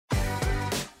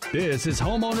This is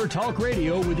Homeowner Talk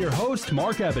Radio with your host,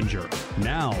 Marc Ebinger.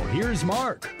 Now, here's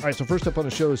Mark. All right, so first up on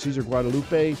the show is Caesar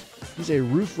Guadalupe. He's a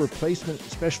roof replacement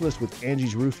specialist with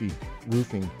Angi's Roofing.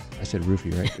 I said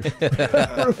roofie,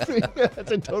 right? Roofing.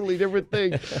 That's a totally different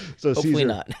thing. So Hopefully Caesar,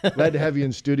 not. glad to have you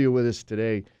in studio with us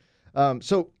today.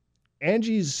 So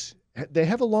Angi's, they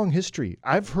have a long history.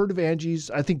 I've heard of Angi's.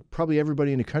 I think probably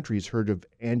everybody in the country has heard of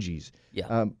Angi's.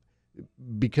 Yeah.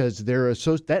 Because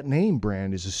that name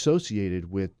brand is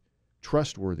associated with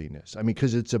trustworthiness. I mean,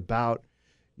 because it's about,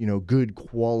 good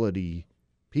quality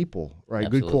people, right?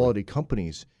 Absolutely. Good quality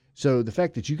companies. So the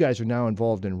fact that you guys are now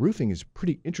involved in roofing is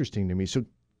pretty interesting to me. So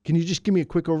can you just give me a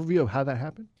quick overview of how that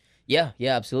happened? Yeah,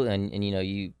 absolutely. And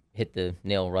you hit the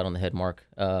nail right on the head, Mark.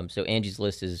 So Angie's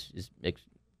List is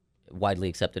widely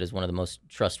accepted as one of the most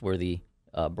trustworthy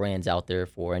brands out there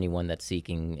for anyone that's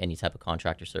seeking any type of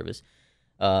contractor service.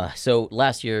 So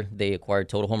last year they acquired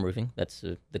Total Home Roofing. That's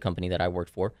the company that I worked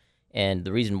for. And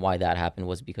the reason why that happened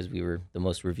was because we were the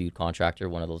most reviewed contractor,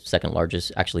 one of the second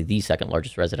largest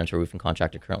residential roofing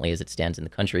contractor currently as it stands in the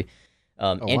country.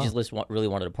 Angie's List really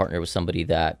wanted to partner with somebody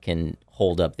that can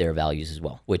hold up their values as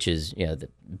well, which is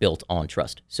built on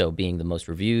trust. So being the most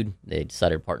reviewed, they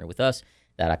decided to partner with us.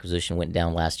 That acquisition went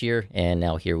down last year, and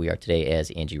now here we are today as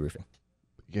Angi Roofing.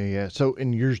 Yeah. So,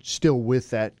 and you're still with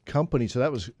that company, so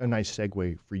that was a nice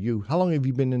segue for you. How long have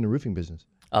you been in the roofing business?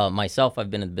 Myself, I've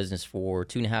been in the business for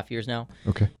 2.5 years now.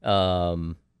 Okay.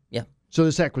 Yeah. So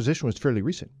this acquisition was fairly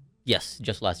recent? Yes,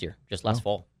 just last year, last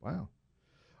fall. Wow.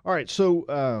 All right.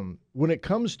 So when it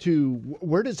comes to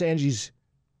where does Angi's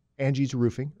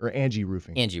Roofing or Angi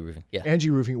Roofing? Angi Roofing, yeah. Angi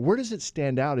Roofing, where does it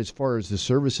stand out as far as the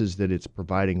services that it's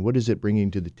providing? What is it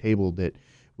bringing to the table that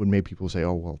would make people say,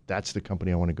 oh, well, that's the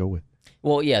company I want to go with?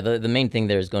 Well, yeah, the main thing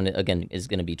there is going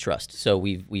to be trust. So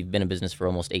we've been in business for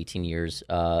almost 18 years.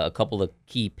 A couple of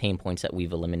key pain points that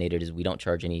we've eliminated is we don't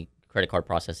charge any credit card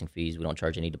processing fees. We don't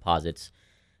charge any deposits.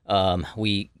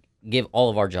 We give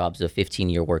all of our jobs a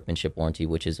 15-year workmanship warranty,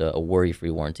 which is a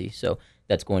worry-free warranty. So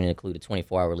that's going to include a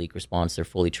 24-hour leak response. They're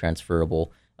fully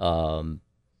transferable. And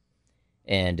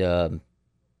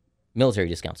military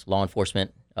discounts, law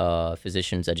enforcement,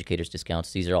 physicians, educators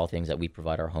discounts. These are all things that we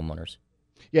provide our homeowners.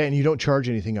 Yeah, and you don't charge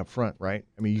anything up front, right?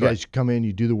 I mean, you Correct. guys come in,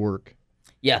 you do the work.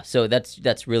 Yeah, so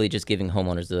that's really just giving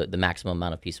homeowners the maximum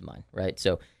amount of peace of mind, right?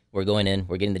 So we're going in,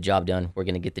 we're getting the job done, we're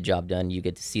going to get the job done. You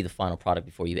get to see the final product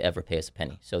before you ever pay us a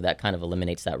penny. So that kind of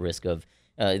eliminates that risk of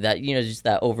just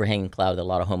that overhanging cloud that a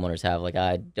lot of homeowners have. Like,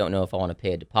 I don't know if I want to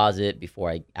pay a deposit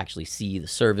before I actually see the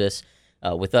service.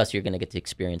 With us, you're going to get to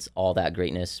experience all that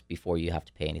greatness before you have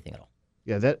to pay anything at all.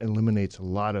 Yeah, that eliminates a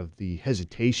lot of the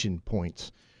hesitation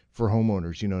points for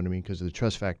homeowners, you know what I mean? Because the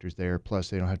trust factor's there, plus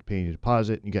they don't have to pay any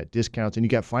deposit, and you got discounts, and you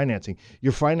got financing.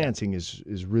 Your financing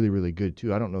is really, really good,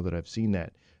 too. I don't know that I've seen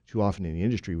that too often in the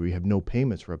industry where you have no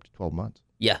payments for up to 12 months.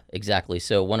 Yeah, exactly.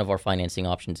 So one of our financing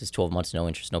options is 12 months, no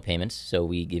interest, no payments. So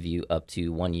we give you up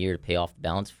to 1 year to pay off the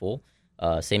balance full,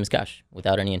 same as cash,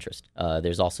 without any interest.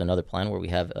 There's also another plan where we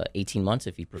have 18 months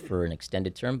if you prefer an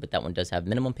extended term, but that one does have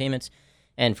minimum payments.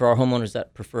 And for our homeowners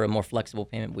that prefer a more flexible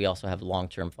payment, we also have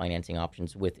long-term financing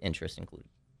options with interest included.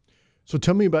 So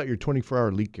tell me about your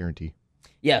 24-hour leak guarantee.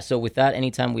 Yeah, so with that,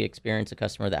 anytime we experience a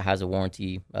customer that has a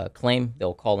warranty claim,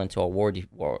 they'll call into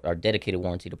our dedicated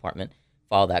warranty department,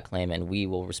 file that claim, and we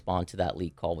will respond to that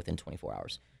leak call within 24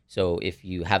 hours. So if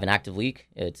you have an active leak,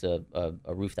 it's a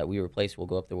roof that we replace, we'll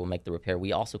go up there, we'll make the repair.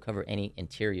 We also cover any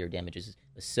interior damages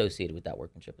associated with that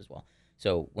workmanship as well.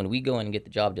 So when we go in and get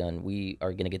the job done, we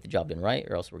are going to get the job done right,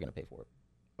 or else we're going to pay for it.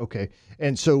 Okay.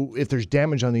 And so if there's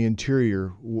damage on the interior,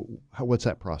 what's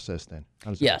that process then?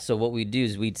 So what we do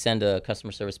is we'd send a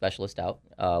customer service specialist out.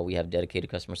 We have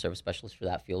dedicated customer service specialists for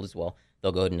that field as well.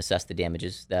 They'll go ahead and assess the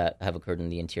damages that have occurred in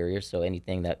the interior. So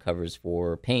anything that covers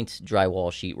for paint, drywall,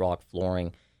 sheetrock,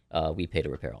 flooring, we pay to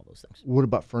repair all those things. What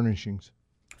about furnishings?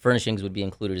 Furnishings would be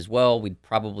included as well. We'd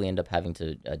probably end up having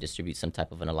to distribute some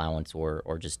type of an allowance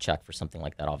or just check for something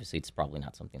like that. Obviously, it's probably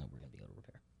not something that we're going to be able to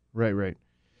repair. Right.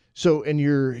 So, and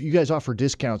you guys offer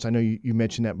discounts. I know you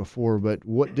mentioned that before, but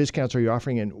what discounts are you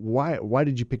offering, and why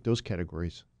did you pick those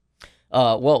categories?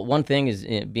 Well, one thing is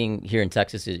being here in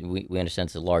Texas, we understand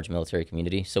it's a large military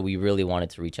community, so we really wanted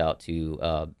to reach out to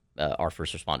our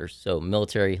first responders. So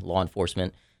military, law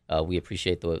enforcement, we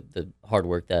appreciate the hard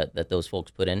work that those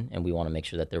folks put in, and we want to make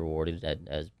sure that they're rewarded at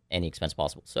as any expense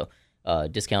possible. So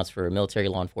discounts for military,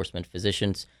 law enforcement,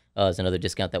 physicians is another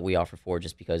discount that we offer for,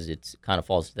 just because it's kind of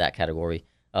falls to that category.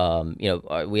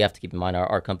 We have to keep in mind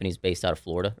our company's based out of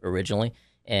Florida originally,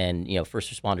 and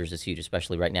first responders is huge,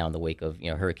 especially right now in the wake of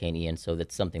Hurricane Ian. So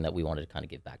that's something that we wanted to kind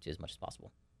of give back to as much as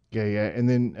possible. Yeah, and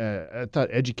then I thought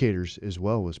educators as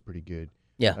well was pretty good.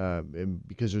 Yeah. And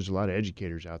because there's a lot of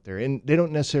educators out there, and they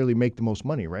don't necessarily make the most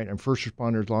money, right? And first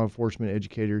responders, law enforcement,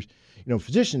 educators,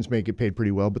 physicians may get paid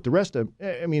pretty well, but the rest of,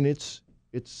 I mean, it's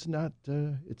not.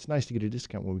 It's nice to get a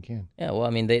discount when we can. Yeah, well, I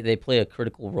mean, they play a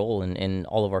critical role in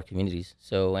all of our communities.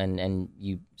 So, and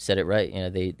you said it right.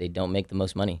 They don't make the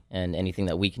most money, and anything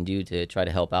that we can do to try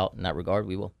to help out in that regard,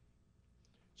 we will.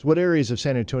 So, what areas of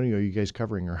San Antonio are you guys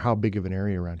covering, or how big of an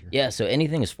area around here? Yeah, so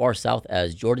anything as far south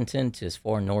as Jordanton to as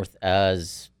far north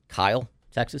as Kyle,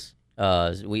 Texas.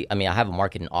 I have a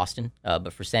market in Austin,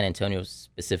 but for San Antonio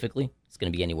specifically, it's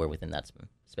going to be anywhere within that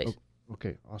space. Oh,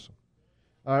 okay, awesome.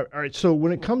 All right. So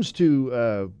when it comes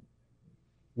to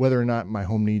whether or not my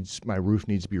roof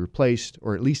needs to be replaced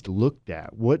or at least looked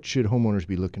at, what should homeowners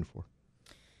be looking for?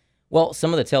 Well,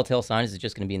 some of the telltale signs is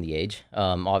just going to be in the age.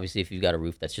 Obviously, if you've got a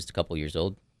roof that's just a couple years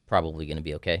old, probably going to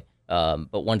be okay.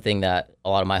 But one thing that a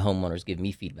lot of my homeowners give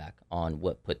me feedback on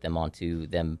what put them onto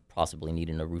them possibly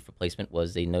needing a roof replacement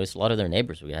was they noticed a lot of their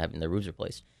neighbors were having their roofs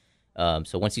replaced.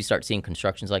 So once you start seeing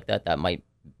constructions like that, that might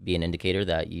be an indicator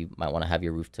that you might want to have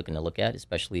your roof taken a look at,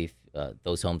 especially if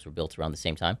those homes were built around the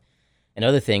same time.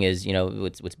 Another thing is,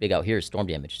 what's big out here is storm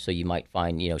damage. So you might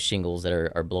find, shingles that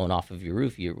are blown off of your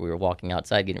roof. We were walking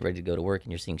outside getting ready to go to work,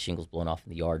 and you're seeing shingles blown off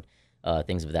in the yard,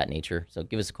 things of that nature. So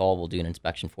give us a call. We'll do an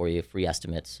inspection for you, free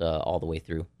estimates all the way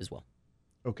through as well.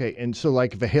 Okay, and so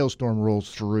like if a hailstorm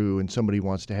rolls through and somebody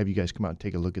wants to have you guys come out and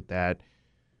take a look at that,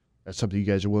 that's something you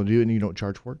guys are willing to do and you don't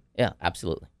charge for it? Yeah,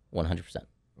 absolutely, 100%.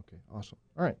 Okay, awesome.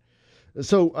 All right.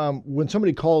 So when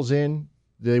somebody calls in,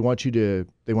 they want to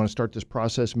start this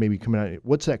process, maybe coming out.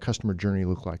 What's that customer journey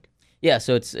look like? Yeah,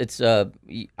 so it's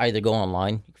you either go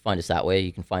online. You can find us that way.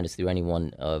 You can find us through any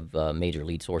one of major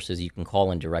lead sources. You can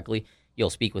call in directly. You'll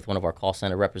speak with one of our call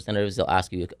center representatives. They'll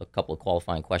ask you a couple of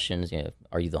qualifying questions.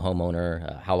 Are you the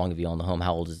homeowner? How long have you owned the home?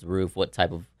 How old is the roof? What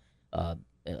type of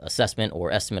assessment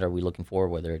or estimate are we looking for?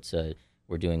 Whether it's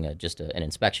we're doing just an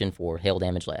inspection for hail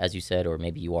damage, as you said, or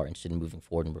maybe you are interested in moving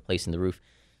forward and replacing the roof.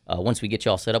 Once we get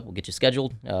you all set up, we'll get you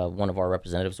scheduled. One of our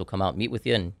representatives will come out and meet with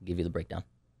you and give you the breakdown.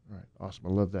 All right, awesome. I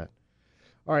love that.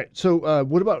 All right, so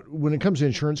what about when it comes to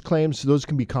insurance claims? Those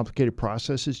can be complicated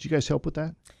processes. Do you guys help with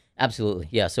that? Absolutely,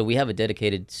 yeah. So we have a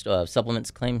dedicated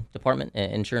supplements claim department,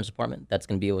 insurance department, that's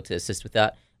going to be able to assist with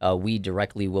that. We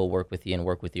directly will work with you and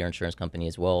work with your insurance company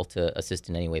as well to assist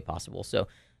in any way possible. So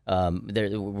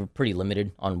we're pretty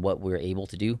limited on what we're able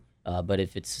to do. But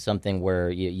if it's something where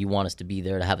you want us to be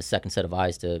there to have a second set of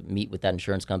eyes to meet with that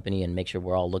insurance company and make sure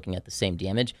we're all looking at the same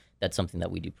damage, that's something that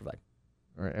we do provide.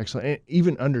 All right, excellent. And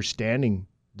even understanding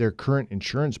their current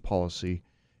insurance policy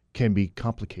can be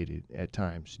complicated at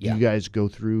times. Do you guys go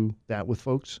through that with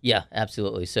folks? Yeah,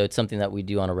 absolutely. So it's something that we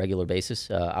do on a regular basis.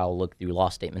 I'll look through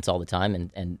loss statements all the time,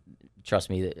 and trust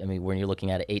me, when you're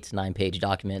looking at an 8 to 9 page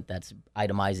document that's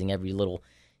itemizing every little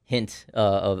hint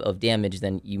of damage,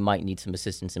 then you might need some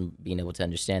assistance in being able to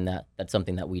understand that. That's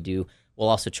something that we do. We'll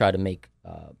also try to make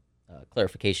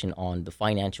clarification on the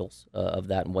financials of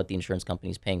that and what the insurance company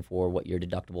is paying for, what your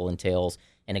deductible entails,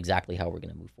 and exactly how we're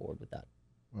going to move forward with that.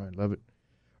 All right, love it.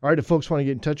 All right, if folks want to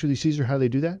get in touch with you, Caesar, how do they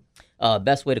do that?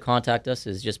 Best way to contact us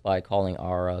is just by calling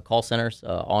our call centers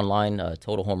online,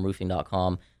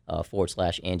 totalhomeroofing.com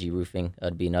 /Angi Roofing.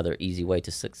 It'd be another easy way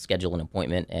to schedule an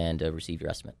appointment and receive your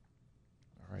estimate.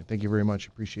 All right, thank you very much.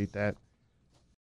 Appreciate that.